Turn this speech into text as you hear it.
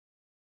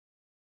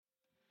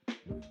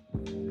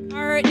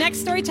Our next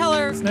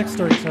storyteller. Next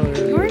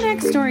storyteller. Your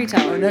next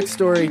storyteller. Our next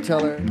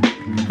storyteller.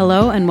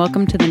 Hello and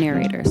welcome to The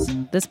Narrators.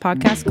 This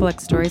podcast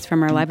collects stories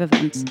from our live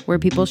events where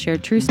people share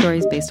true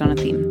stories based on a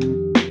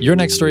theme. Your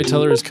next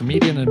storyteller is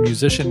comedian and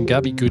musician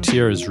Gabby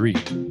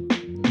Gutierrez-Reed.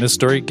 In this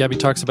story, Gabby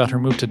talks about her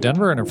move to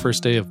Denver and her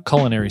first day of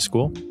culinary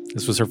school.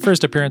 This was her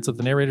first appearance at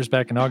The Narrators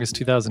back in August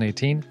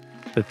 2018.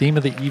 The theme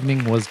of the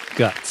evening was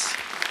guts.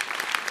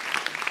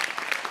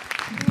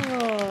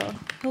 Oh,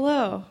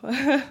 hello.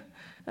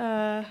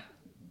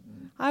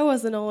 I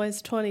wasn't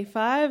always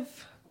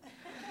 25.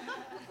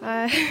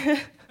 The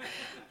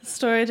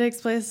story takes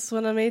place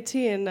when I'm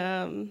 18,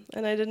 and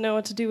I didn't know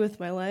what to do with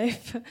my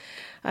life.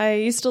 I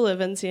used to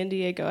live in San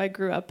Diego. I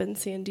grew up in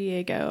San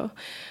Diego.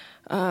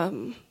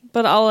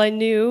 But all I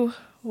knew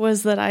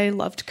was that I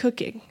loved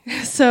cooking.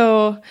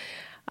 So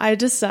I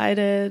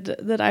decided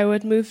that I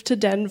would move to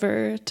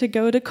Denver to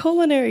go to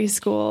culinary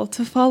school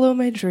to follow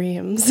my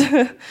dreams.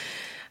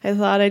 I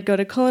thought I'd go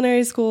to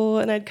culinary school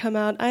and I'd come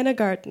out in a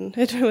garden.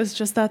 It was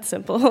just that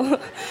simple.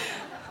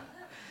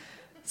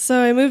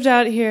 So I moved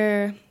out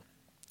here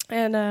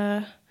and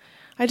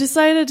I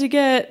decided to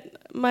get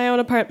my own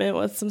apartment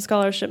with some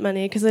scholarship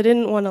money because I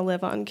didn't want to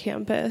live on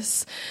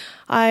campus.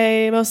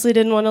 I mostly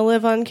didn't want to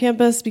live on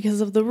campus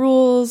because of the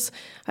rules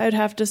I would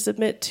have to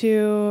submit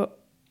to,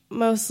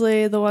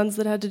 mostly the ones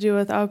that had to do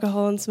with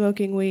alcohol and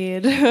smoking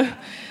weed.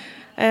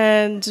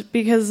 And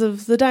because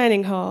of the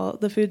dining hall,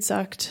 the food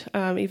sucked,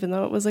 even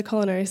though it was a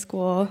culinary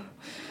school.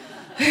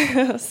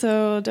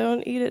 So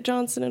don't eat at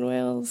Johnson &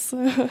 Wales.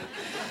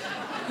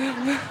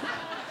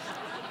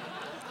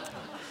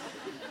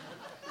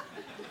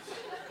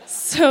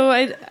 So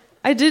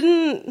I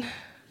didn't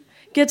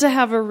get to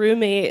have a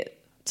roommate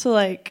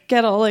to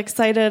get all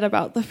excited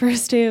about the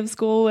first day of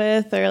school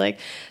with, or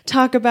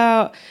talk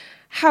about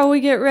how we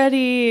get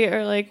ready,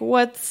 or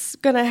what's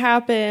going to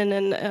happen.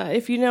 And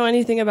if you know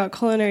anything about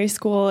culinary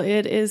school,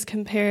 it is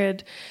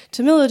compared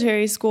to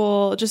military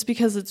school just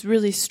because it's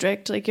really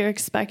strict. You're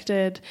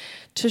expected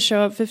to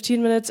show up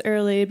 15 minutes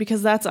early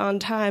because that's on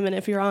time, and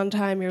if you're on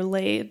time, you're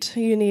late.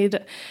 You need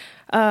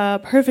a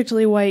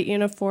perfectly white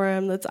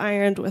uniform that's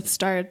ironed with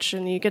starch,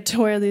 and you get to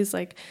wear these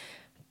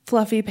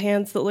fluffy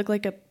pants that look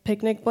like a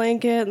picnic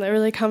blanket, and they're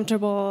really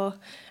comfortable,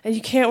 and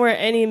you can't wear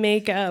any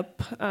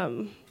makeup.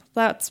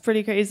 That's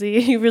pretty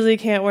crazy. You really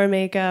can't wear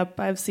makeup.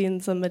 I've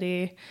seen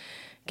somebody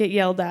get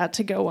yelled at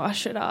to go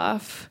wash it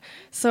off.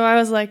 So I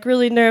was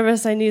really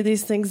nervous. I knew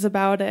these things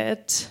about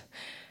it.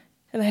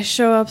 And I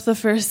show up the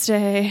first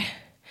day,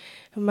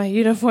 and my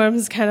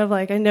uniform's kind of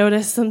I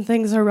notice some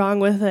things are wrong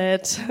with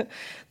it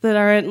that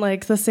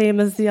aren't the same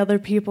as the other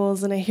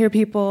people's. And I hear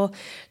people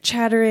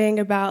chattering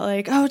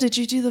about oh, did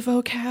you do the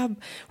vocab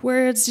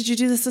words? Did you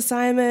do this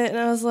assignment? And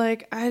I was I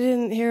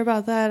didn't hear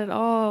about that at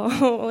all.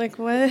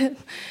 What?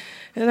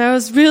 And I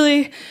was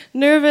really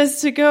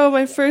nervous to go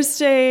my first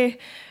day,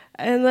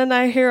 and then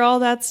I hear all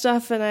that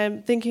stuff, and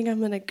I'm thinking I'm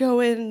going to go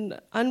in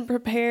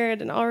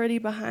unprepared and already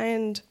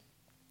behind.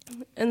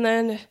 And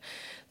then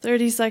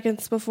 30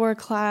 seconds before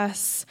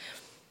class,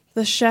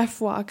 the chef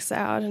walks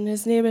out, and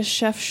his name is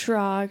Chef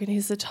Schrag, and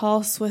he's a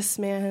tall Swiss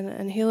man,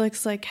 and he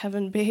looks like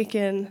Kevin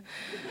Bacon.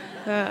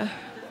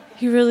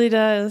 He really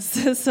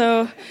does.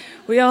 So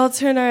we all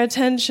turn our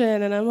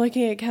attention, and I'm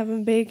looking at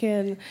Kevin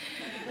Bacon.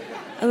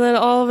 And then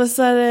all of a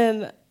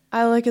sudden,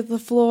 I look at the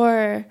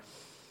floor,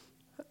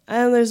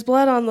 and there's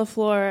blood on the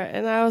floor.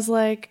 And I was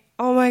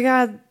oh my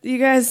God, you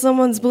guys,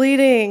 someone's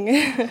bleeding.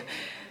 And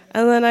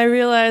then I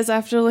realized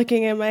after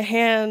looking at my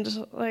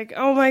hand,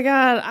 oh my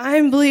God,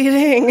 I'm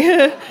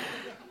bleeding.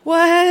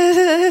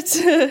 What?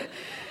 And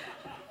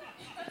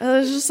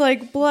there's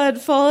just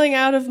blood falling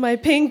out of my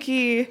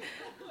pinky.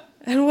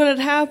 And what had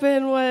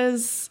happened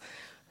was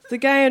the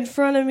guy in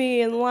front of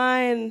me in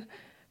line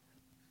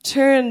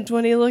turned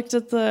when he looked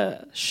at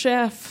the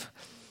chef,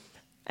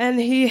 and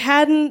he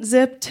hadn't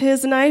zipped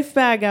his knife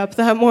bag up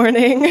that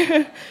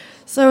morning.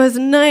 So his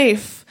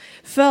knife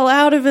fell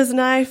out of his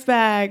knife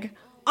bag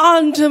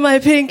onto my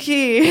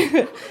pinky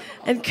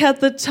and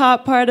cut the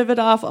top part of it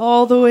off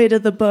all the way to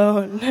the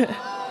bone.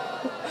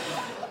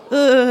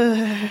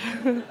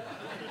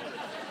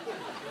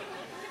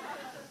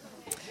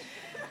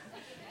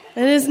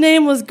 And his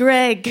name was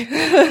Greg.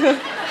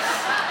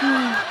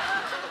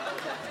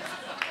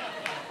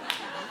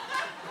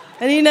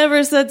 And he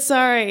never said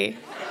sorry.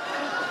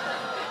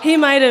 He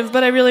might have,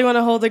 but I really want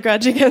to hold a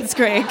grudge against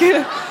Greg.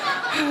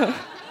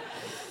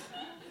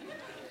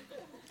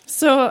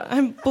 So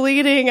I'm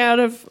bleeding out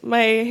of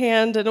my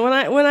hand. And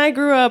when I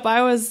grew up,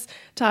 I was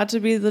taught to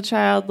be the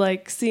child,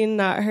 seen,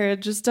 not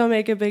heard. Just don't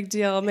make a big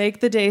deal.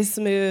 Make the day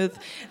smooth.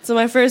 So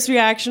my first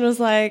reaction was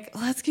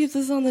let's keep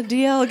this on the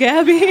DL,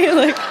 Gabby.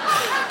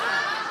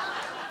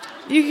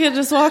 You could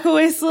just walk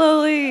away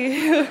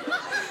slowly.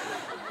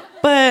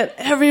 But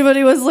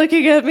everybody was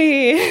looking at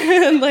me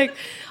and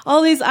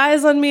all these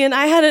eyes on me, and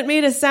I hadn't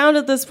made a sound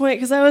at this point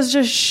because I was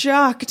just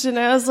shocked, and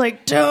I was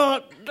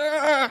don't.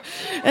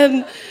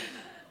 And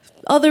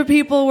other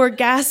people were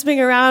gasping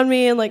around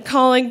me and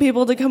calling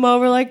people to come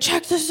over,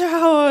 check this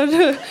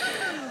out.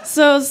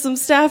 So some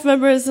staff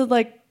members had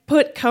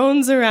put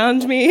cones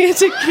around me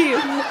to keep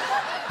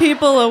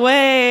people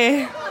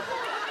away.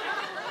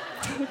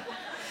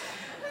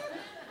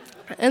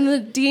 And the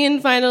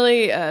dean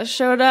finally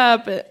showed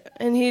up,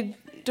 and he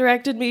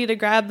directed me to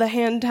grab the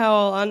hand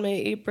towel on my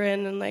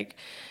apron and like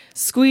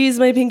squeeze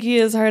my pinky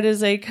as hard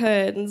as I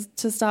could and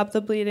to stop the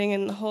bleeding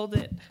and hold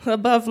it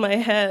above my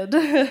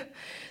head.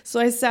 So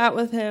I sat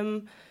with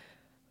him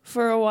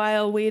for a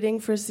while waiting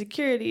for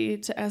security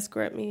to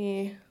escort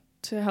me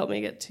to help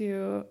me get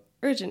to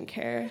urgent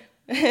care.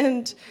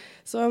 And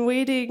so I'm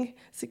waiting.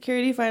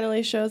 Security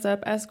finally shows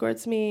up,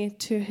 escorts me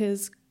to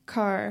his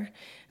car.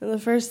 And the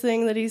first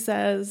thing that he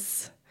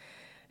says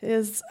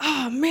is,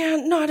 "Oh,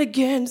 man, not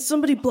again.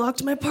 Somebody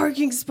blocked my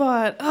parking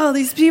spot. Oh,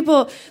 these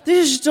people,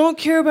 they just don't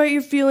care about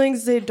your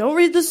feelings. They don't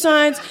read the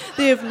signs.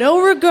 They have no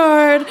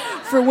regard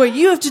for what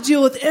you have to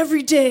deal with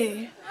every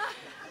day."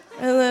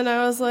 And then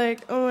I was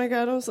like, "Oh, my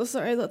God, I'm so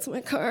sorry. That's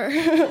my car."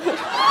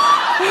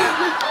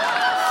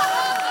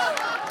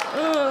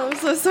 Oh, I'm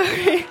so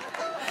sorry.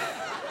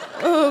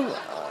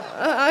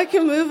 I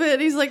can move it.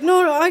 He's like,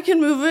 no, I can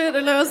move it.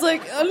 And I was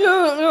like, oh,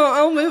 no,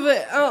 I'll move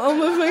it. I'll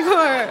move my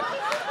car.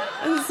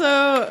 And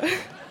so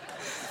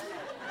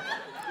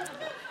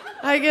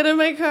I get in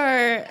my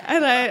car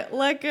and I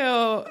let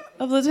go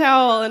of the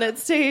towel and it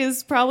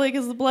stays probably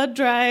because the blood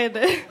dried.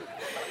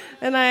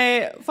 And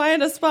I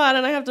find a spot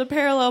and I have to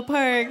parallel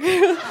park.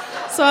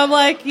 So I'm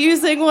like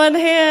using one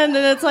hand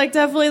and it's like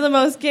definitely the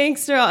most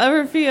gangster I'll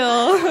ever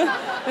feel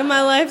in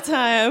my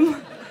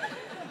lifetime.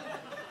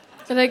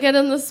 And I get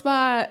in the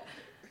spot,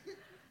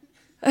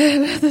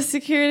 and the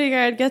security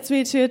guard gets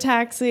me to a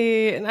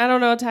taxi, and I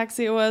don't know what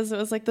taxi it was. It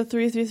was like the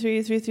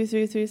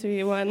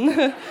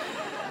 333-333-331.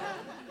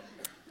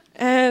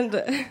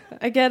 And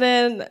I get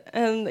in,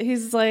 and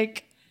he's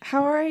like,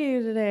 "How are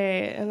you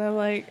today?" And I'm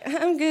like,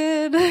 "I'm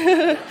good."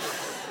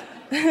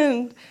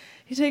 And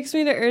he takes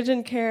me to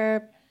urgent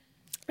care,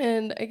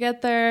 and I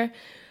get there.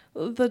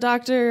 The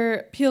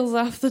doctor peels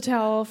off the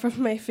towel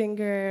from my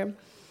finger,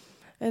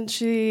 and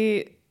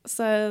she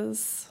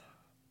says,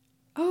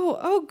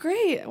 oh,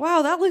 great.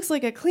 Wow, that looks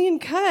like a clean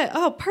cut.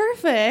 Oh,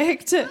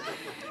 perfect. And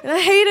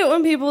I hate it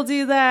when people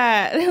do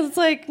that. It's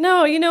like,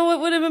 no, you know what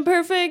would have been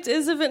perfect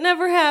is if it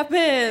never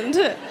happened.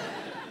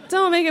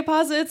 Don't make it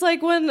positive. It's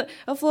like when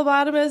a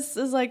phlebotomist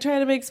is like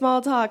trying to make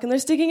small talk and they're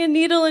sticking a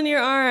needle in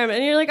your arm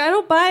and you're like, "I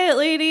don't buy it,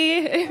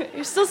 lady.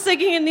 You're still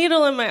sticking a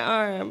needle in my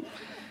arm."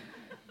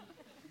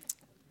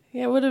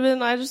 Yeah, it would have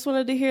been, I just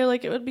wanted to hear,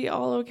 like, it would be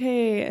all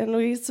okay, and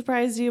we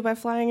surprised you by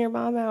flying your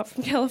mom out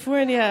from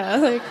California.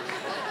 Like,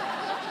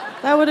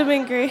 that would have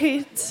been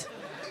great.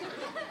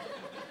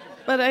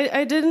 But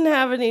I didn't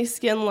have any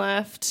skin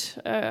left.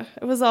 It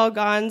was all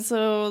gone,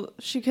 so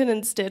she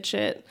couldn't stitch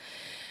it.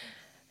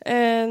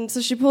 And so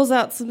she pulls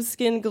out some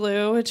skin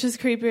glue, which is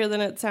creepier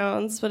than it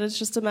sounds, but it's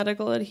just a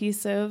medical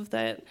adhesive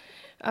that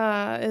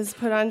is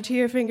put onto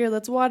your finger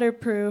that's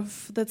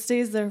waterproof, that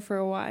stays there for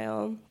a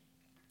while.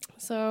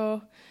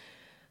 So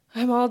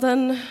I'm all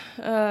done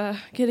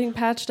getting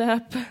patched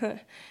up,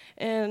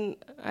 and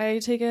I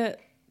take a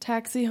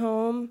taxi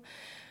home,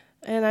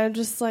 and I'm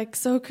just like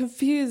so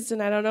confused,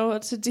 and I don't know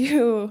what to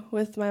do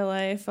with my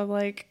life. I'm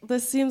like,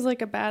 this seems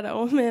like a bad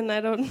omen.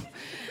 I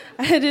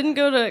didn't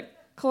go to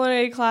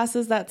culinary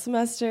classes that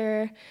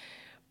semester,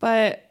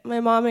 but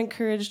my mom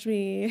encouraged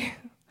me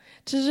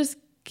to just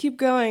keep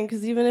going,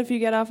 because even if you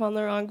get off on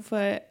the wrong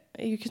foot,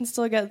 you can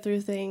still get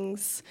through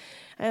things.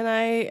 And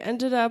I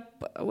ended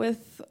up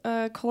with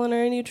a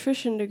culinary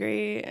nutrition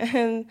degree,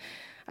 and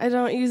I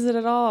don't use it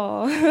at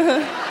all.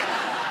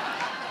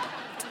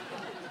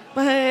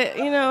 But,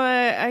 you know,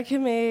 I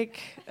can make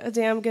a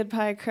damn good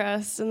pie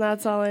crust, and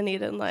that's all I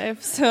need in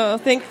life. So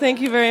thank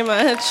you very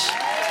much.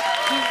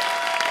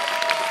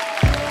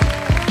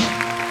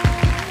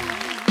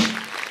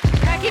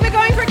 Keep it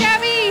going for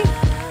Gabby!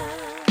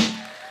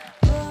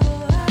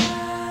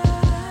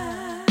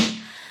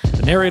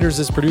 The Narrators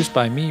is produced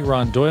by me,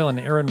 Ron Doyle, and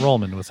Aaron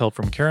Rollman, with help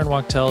from Karen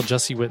Wachtel,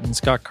 Jesse Witten,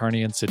 Scott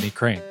Carney, and Sydney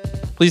Crane.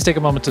 Please take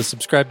a moment to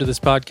subscribe to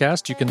this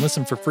podcast. You can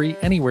listen for free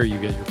anywhere you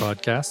get your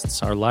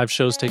podcasts. Our live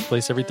shows take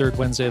place every third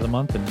Wednesday of the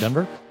month in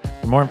Denver.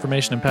 For more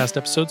information and past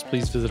episodes,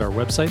 please visit our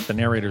website,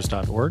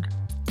 thenarrators.org.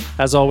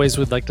 As always,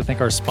 we'd like to thank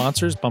our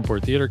sponsors,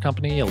 Bumpware Theater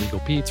Company, Illegal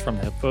Pete's from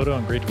the Head Photo,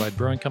 and Great Divide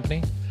Brewing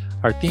Company.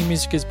 Our theme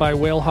music is by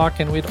Whalehawk,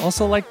 and we'd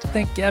also like to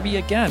thank Gabby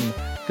again,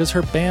 because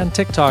her band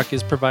TikTok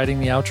is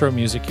providing the outro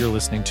music you're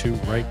listening to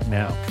right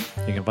now.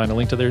 You can find a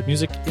link to their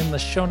music in the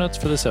show notes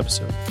for this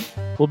episode.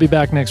 We'll be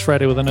back next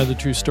Friday with another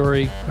true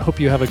story. I hope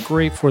you have a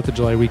great 4th of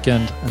July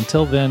weekend.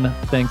 Until then,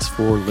 thanks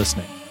for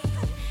listening.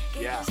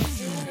 Yeah.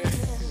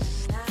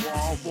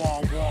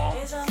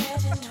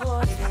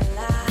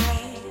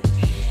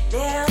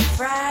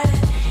 Friday.